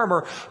harm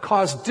or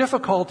caused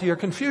difficulty or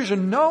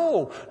confusion.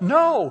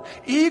 No.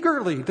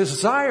 Eagerly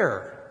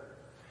desire.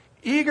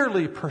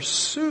 Eagerly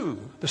pursue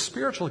the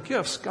spiritual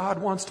gifts God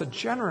wants to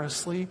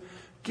generously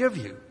give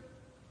you.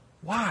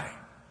 Why?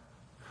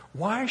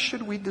 Why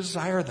should we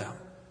desire them?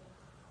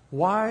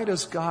 Why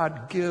does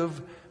God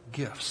give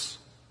gifts?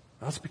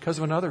 That's because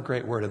of another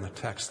great word in the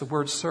text, the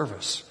word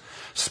service.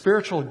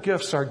 Spiritual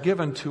gifts are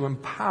given to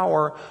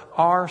empower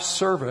our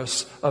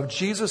service of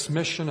Jesus'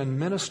 mission and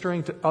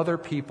ministering to other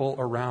people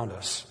around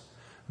us.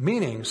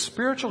 Meaning,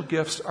 spiritual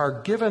gifts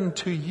are given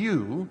to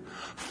you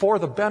for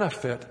the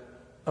benefit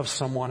of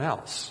someone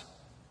else.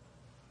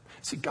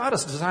 See, God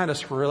has designed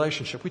us for a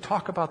relationship. We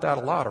talk about that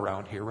a lot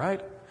around here,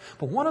 right?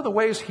 But one of the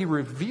ways He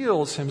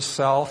reveals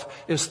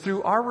Himself is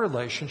through our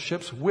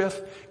relationships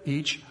with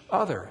each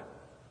other.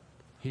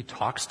 He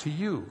talks to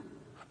you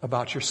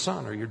about your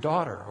son or your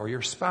daughter or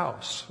your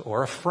spouse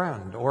or a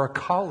friend or a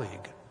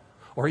colleague.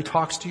 Or He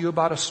talks to you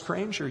about a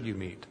stranger you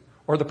meet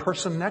or the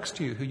person next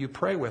to you who you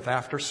pray with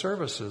after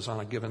services on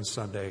a given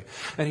Sunday.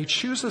 And He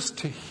chooses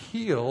to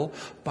heal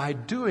by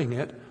doing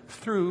it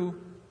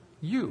through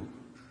you.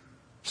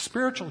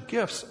 Spiritual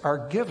gifts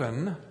are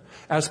given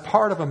as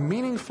part of a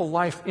meaningful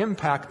life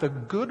impact, the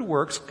good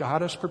works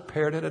God has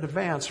prepared in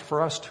advance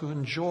for us to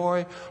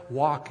enjoy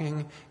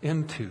walking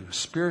into.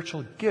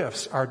 Spiritual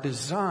gifts are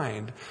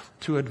designed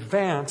to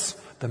advance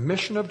the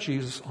mission of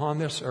Jesus on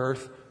this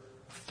earth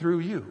through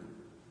you.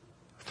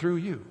 Through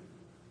you.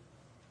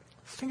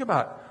 Think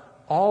about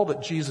all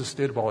that Jesus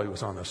did while He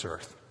was on this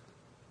earth.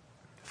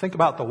 Think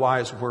about the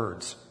wise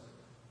words.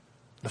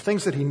 The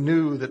things that He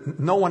knew that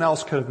no one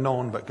else could have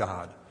known but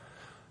God.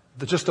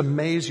 That just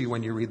amaze you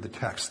when you read the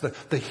text.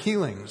 The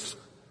healings,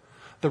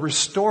 the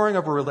restoring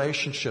of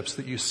relationships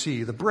that you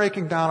see, the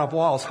breaking down of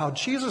walls, how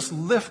Jesus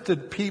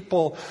lifted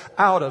people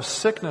out of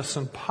sickness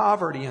and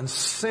poverty and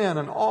sin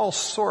and all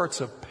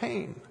sorts of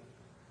pain.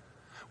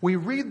 We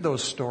read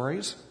those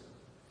stories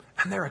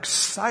and they're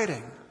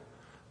exciting.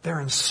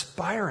 They're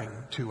inspiring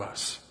to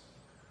us.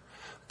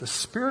 The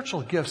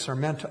spiritual gifts are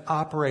meant to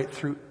operate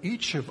through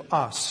each of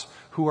us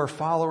who are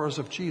followers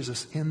of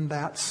Jesus in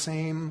that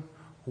same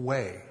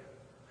way.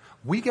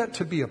 We get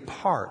to be a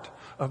part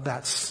of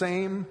that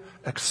same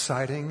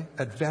exciting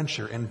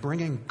adventure in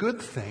bringing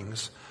good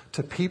things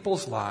to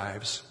people's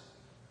lives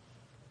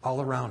all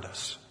around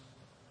us.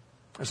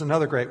 There's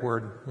another great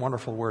word,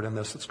 wonderful word in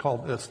this.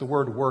 It's the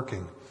word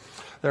working.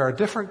 There are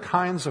different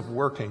kinds of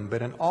working,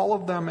 but in all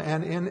of them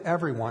and in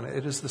everyone,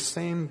 it is the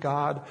same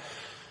God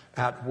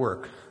at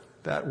work.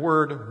 That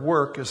word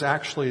work is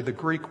actually the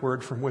Greek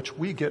word from which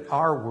we get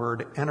our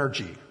word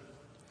energy.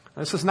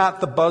 This is not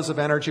the buzz of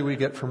energy we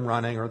get from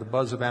running or the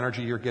buzz of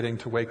energy you're getting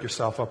to wake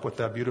yourself up with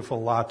that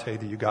beautiful latte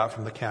that you got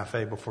from the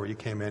cafe before you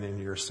came in and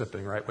you're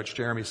sipping, right? Which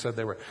Jeremy said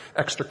they were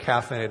extra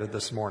caffeinated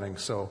this morning.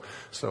 So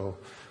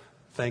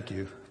thank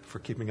you for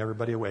keeping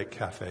everybody awake,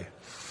 cafe.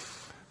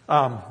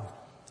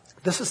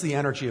 This is the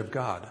energy of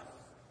God.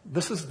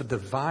 This is the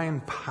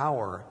divine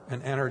power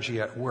and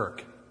energy at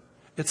work.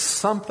 It's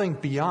something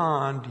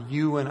beyond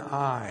you and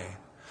I.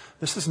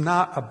 This is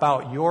not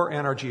about your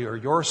energy or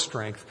your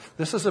strength.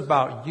 This is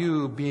about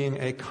you being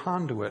a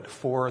conduit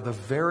for the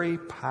very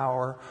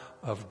power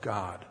of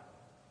God.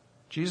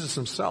 Jesus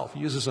himself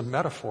uses a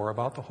metaphor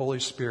about the Holy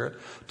Spirit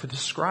to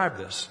describe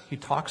this. He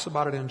talks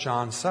about it in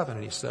John 7,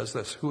 and he says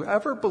this,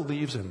 "Whoever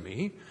believes in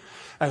me,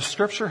 as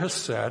Scripture has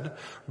said,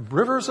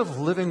 rivers of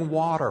living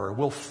water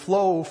will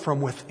flow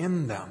from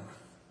within them."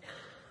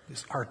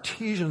 This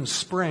artesian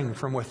spring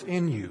from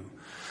within you.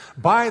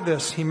 By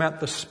this he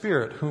meant the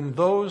Spirit, whom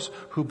those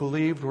who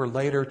believed were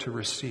later to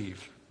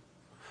receive.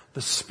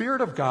 The Spirit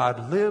of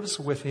God lives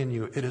within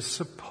you. It is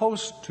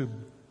supposed to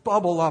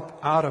bubble up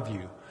out of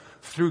you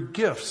through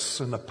gifts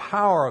and the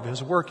power of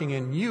his working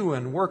in you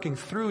and working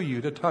through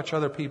you to touch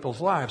other people's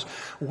lives.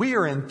 We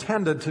are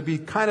intended to be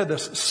kind of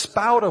this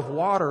spout of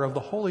water of the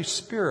Holy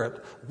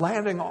Spirit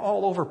landing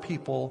all over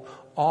people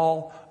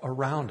all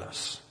around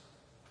us.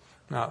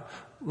 Now,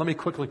 let me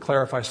quickly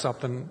clarify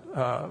something.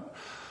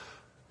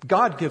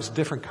 God gives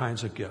different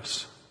kinds of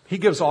gifts. He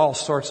gives all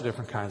sorts of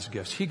different kinds of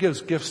gifts. He gives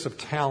gifts of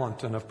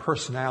talent and of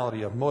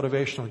personality, of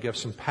motivational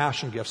gifts and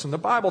passion gifts. And the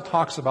Bible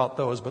talks about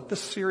those, but this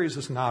series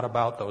is not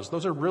about those.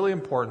 Those are really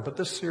important, but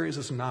this series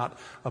is not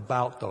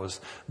about those.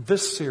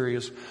 This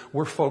series,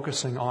 we're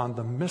focusing on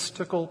the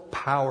mystical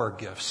power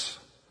gifts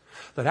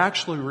that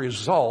actually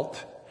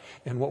result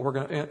in what we're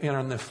going to,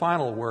 in the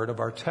final word of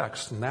our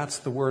text, and that's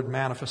the word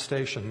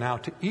manifestation. Now,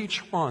 to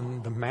each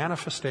one, the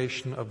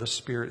manifestation of the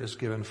Spirit is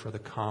given for the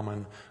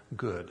common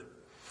good.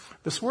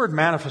 This word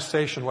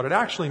manifestation, what it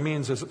actually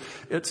means is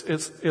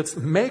it's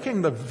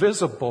making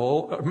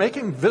visible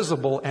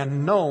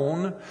and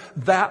known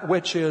that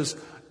which is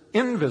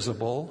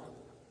invisible,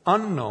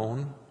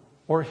 unknown,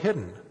 or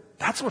hidden.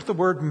 That's what the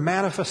word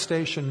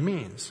manifestation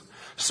means.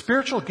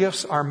 Spiritual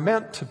gifts are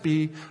meant to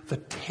be the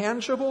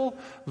tangible,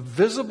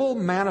 visible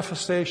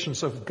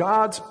manifestations of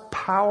God's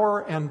power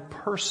and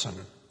person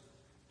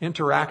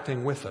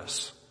interacting with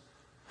us.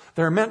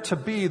 They're meant to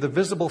be the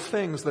visible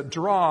things that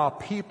draw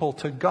people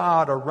to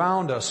God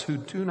around us who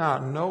do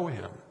not know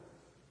him.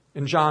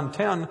 In John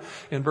 10,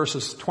 in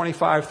verses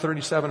 25,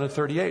 37, and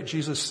 38,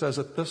 Jesus says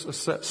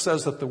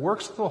that the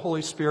works of the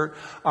Holy Spirit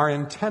are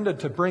intended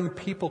to bring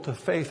people to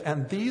faith,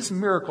 and these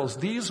miracles,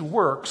 these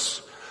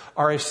works,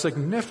 are a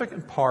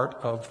significant part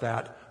of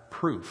that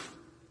proof.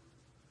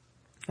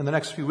 In the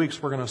next few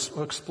weeks, we're going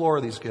to explore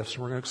these gifts.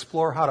 We're going to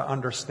explore how to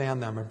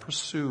understand them and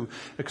pursue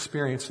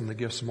experiencing the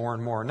gifts more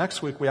and more.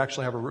 Next week, we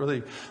actually have a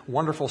really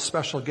wonderful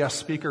special guest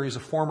speaker. He's a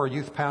former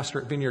youth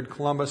pastor at Vineyard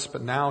Columbus,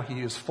 but now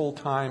he is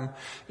full-time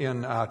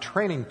in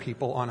training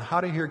people on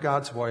how to hear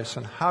God's voice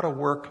and how to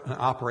work and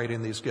operate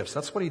in these gifts.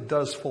 That's what he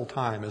does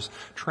full-time, is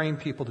train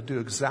people to do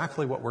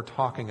exactly what we're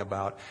talking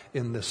about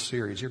in this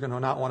series. You're going to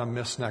not want to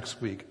miss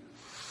next week.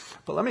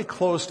 But let me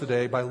close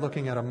today by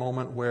looking at a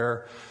moment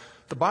where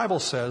the Bible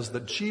says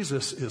that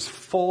Jesus is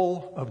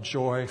full of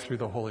joy through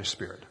the Holy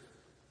Spirit.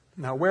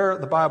 Now, where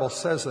the Bible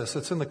says this,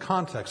 it's in the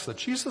context that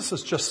Jesus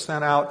has just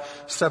sent out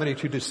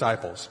 72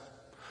 disciples.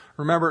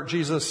 Remember,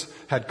 Jesus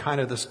had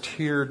kind of this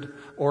tiered,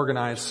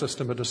 organized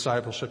system of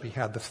discipleship. He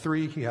had the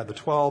 3, he had the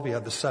 12, he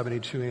had the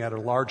 72, he had a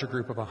larger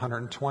group of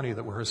 120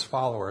 that were his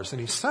followers.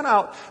 And he sent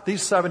out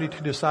these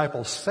 72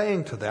 disciples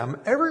saying to them,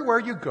 everywhere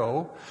you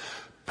go,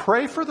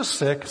 pray for the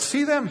sick,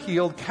 see them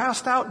healed,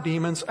 cast out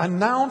demons,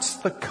 announce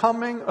the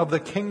coming of the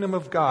kingdom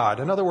of God.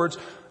 In other words,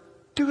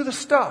 do the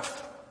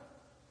stuff.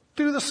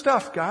 Do the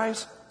stuff,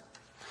 guys.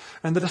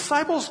 And the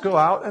disciples go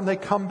out and they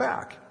come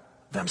back,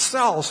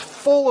 themselves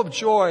full of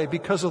joy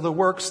because of the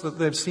works that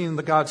they've seen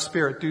the God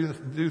Spirit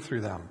do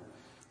through them.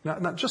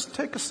 Now just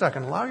take a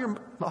second.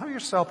 Allow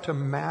yourself to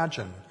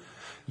imagine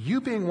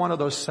you being one of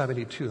those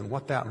 72 and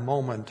what that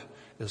moment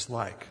is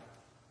like.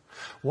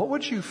 What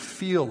would you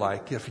feel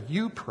like if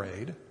you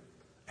prayed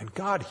and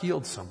God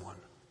healed someone?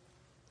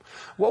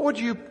 What would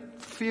you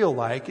feel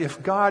like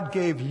if God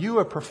gave you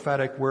a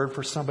prophetic word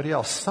for somebody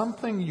else,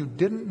 something you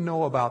didn't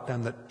know about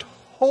them that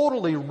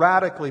totally,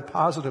 radically,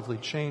 positively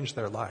changed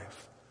their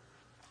life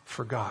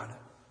for God?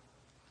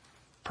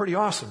 Pretty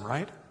awesome,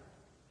 right?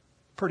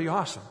 Pretty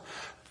awesome.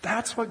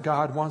 That's what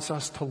God wants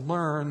us to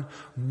learn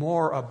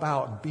more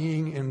about,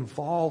 being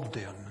involved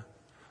in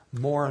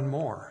more and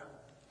more.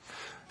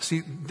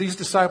 See, these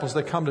disciples,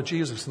 they come to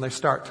Jesus and they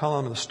start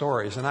telling him the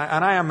stories. And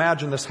I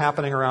imagine this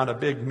happening around a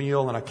big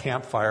meal and a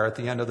campfire at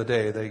the end of the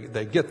day.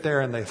 They get there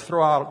and they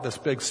throw out this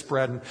big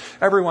spread and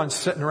everyone's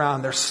sitting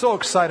around. They're so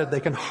excited they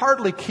can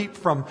hardly keep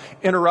from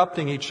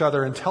interrupting each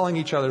other and telling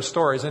each other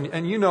stories.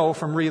 And you know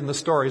from reading the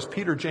stories,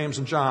 Peter, James,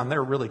 and John,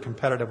 they're really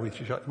competitive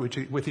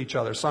with each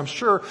other. So I'm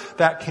sure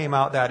that came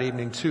out that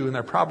evening too. And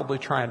they're probably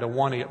trying to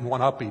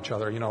one up each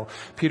other. You know,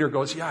 Peter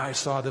goes, yeah, I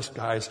saw this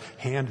guy's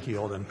hand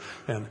healed.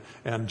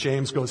 And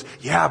James goes,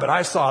 yeah, but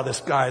I saw this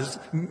guy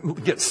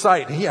get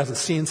sight. He hasn't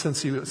seen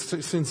since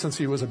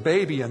he was a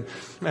baby. And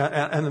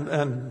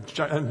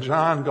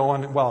John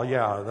going, well,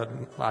 yeah,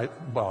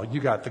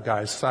 you got the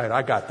guy's sight.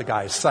 I got the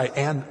guy's sight.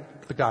 And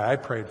the guy I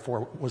prayed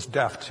for was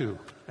deaf too.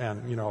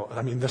 And, you know,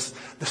 I mean,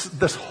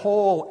 this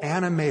whole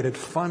animated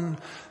fun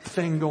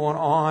thing going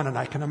on. And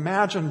I can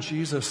imagine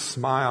Jesus'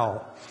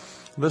 smile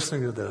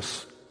listening to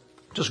this,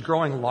 just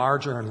growing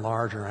larger and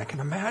larger. I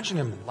can imagine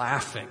him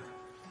laughing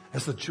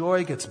as the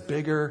joy gets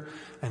bigger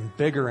and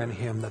bigger in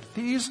him, that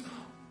these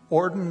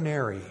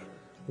ordinary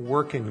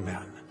working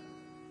men,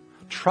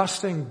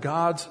 trusting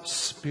God's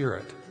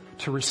Spirit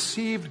to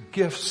receive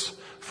gifts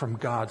from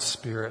God's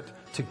Spirit,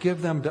 to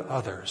give them to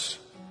others.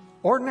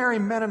 Ordinary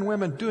men and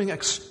women doing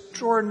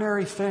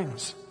extraordinary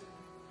things.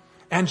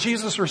 And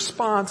Jesus'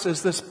 response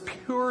is this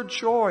pure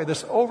joy,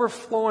 this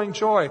overflowing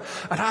joy.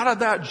 And out of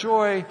that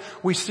joy,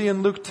 we see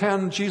in Luke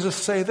 10, Jesus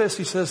say this.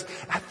 He says,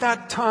 at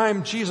that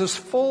time, Jesus,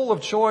 full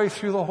of joy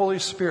through the Holy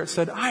Spirit,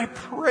 said, I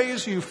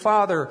praise you,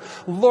 Father,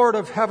 Lord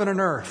of heaven and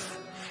earth,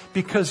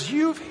 because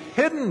you've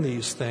hidden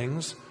these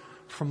things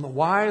from the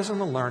wise and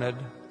the learned,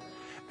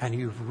 and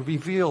you've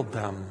revealed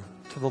them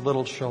to the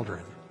little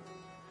children.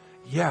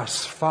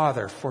 Yes,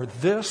 Father, for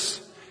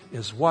this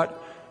is what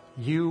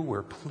you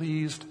were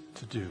pleased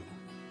to do.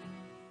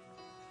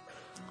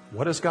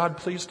 What is God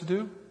pleased to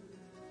do?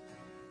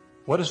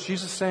 What is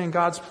Jesus saying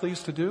God's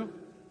pleased to do?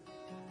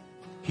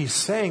 He's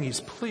saying he's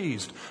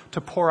pleased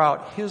to pour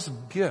out his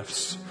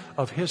gifts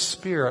of his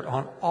Spirit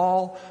on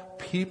all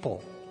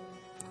people,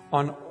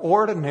 on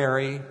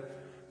ordinary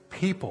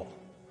people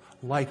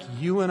like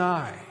you and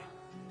I,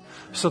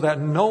 so that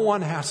no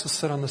one has to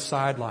sit on the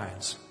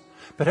sidelines.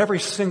 But every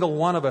single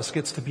one of us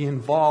gets to be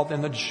involved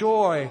in the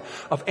joy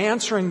of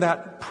answering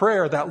that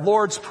prayer, that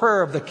Lord's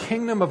Prayer of the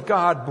kingdom of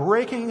God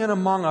breaking in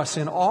among us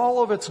in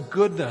all of its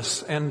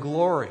goodness and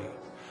glory.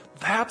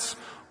 That's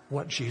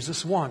what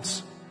Jesus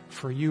wants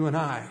for you and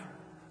I.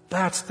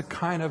 That's the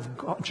kind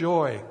of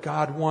joy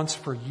God wants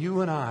for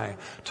you and I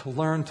to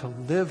learn to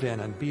live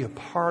in and be a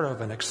part of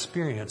and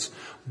experience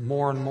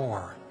more and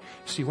more.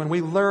 See, when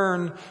we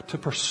learn to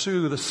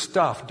pursue the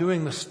stuff,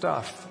 doing the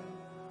stuff,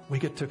 we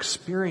get to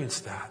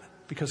experience that.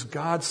 Because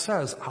God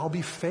says, I'll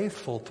be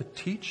faithful to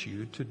teach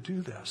you to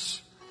do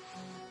this.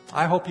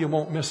 I hope you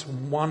won't miss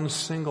one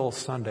single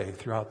Sunday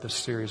throughout this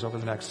series over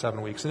the next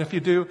 7 weeks. And if you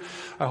do,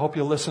 I hope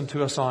you'll listen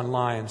to us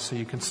online so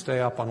you can stay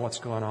up on what's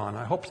going on.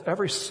 I hope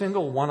every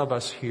single one of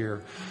us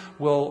here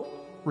will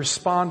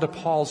respond to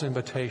Paul's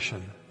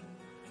invitation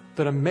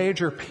that a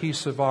major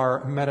piece of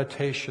our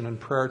meditation and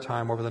prayer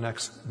time over the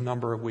next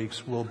number of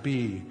weeks will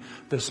be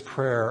this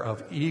prayer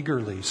of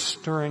eagerly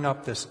stirring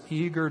up this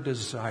eager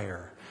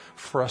desire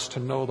for us to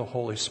know the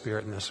Holy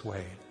Spirit in this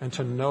way and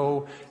to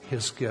know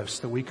his gifts,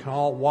 that we can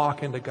all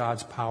walk into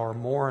God's power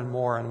more and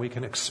more, and we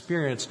can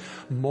experience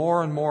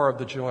more and more of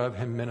the joy of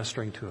him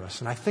ministering to us.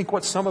 And I think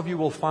what some of you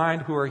will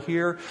find who are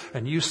here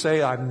and you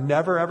say, I've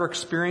never ever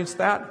experienced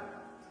that,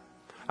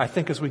 I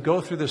think as we go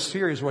through this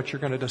series, what you're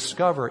going to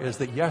discover is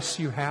that yes,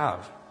 you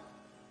have.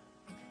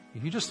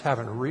 You just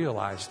haven't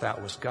realized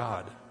that was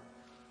God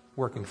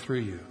working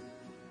through you.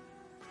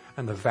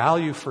 And the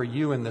value for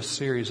you in this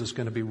series is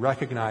going to be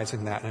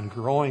recognizing that and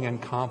growing in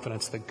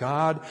confidence that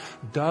God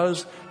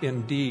does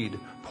indeed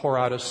pour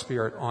out his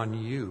Spirit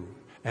on you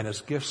and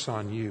his gifts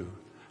on you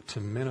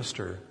to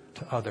minister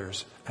to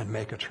others and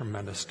make a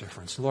tremendous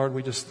difference. Lord,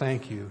 we just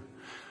thank you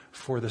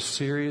for this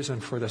series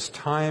and for this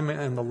time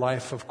in the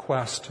life of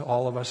Quest to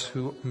all of us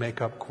who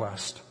make up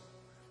Quest.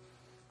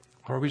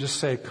 Lord, we just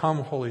say, come,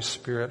 Holy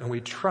Spirit, and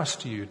we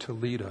trust you to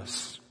lead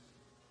us.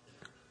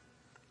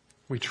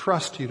 We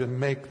trust you to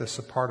make this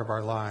a part of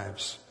our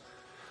lives.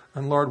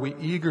 And Lord, we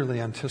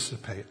eagerly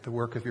anticipate the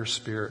work of your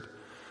Spirit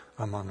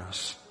among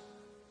us.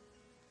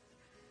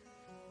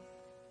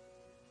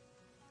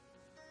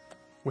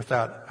 With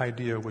that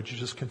idea, would you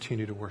just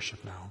continue to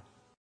worship now?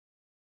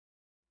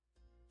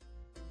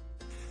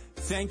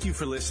 Thank you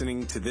for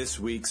listening to this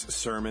week's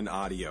sermon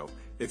audio.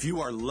 If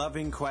you are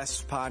loving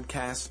Quest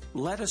Podcast,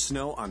 let us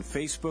know on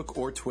Facebook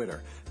or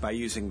Twitter by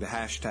using the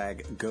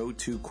hashtag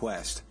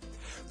 #GoToQuest.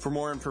 For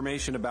more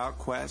information about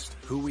Quest,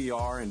 who we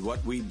are and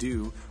what we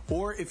do,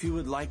 or if you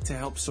would like to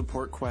help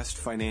support Quest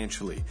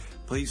financially,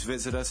 please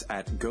visit us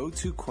at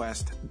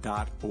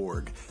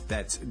gotoquest.org.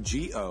 That's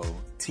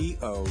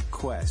GOTO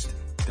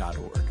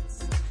Quest.org.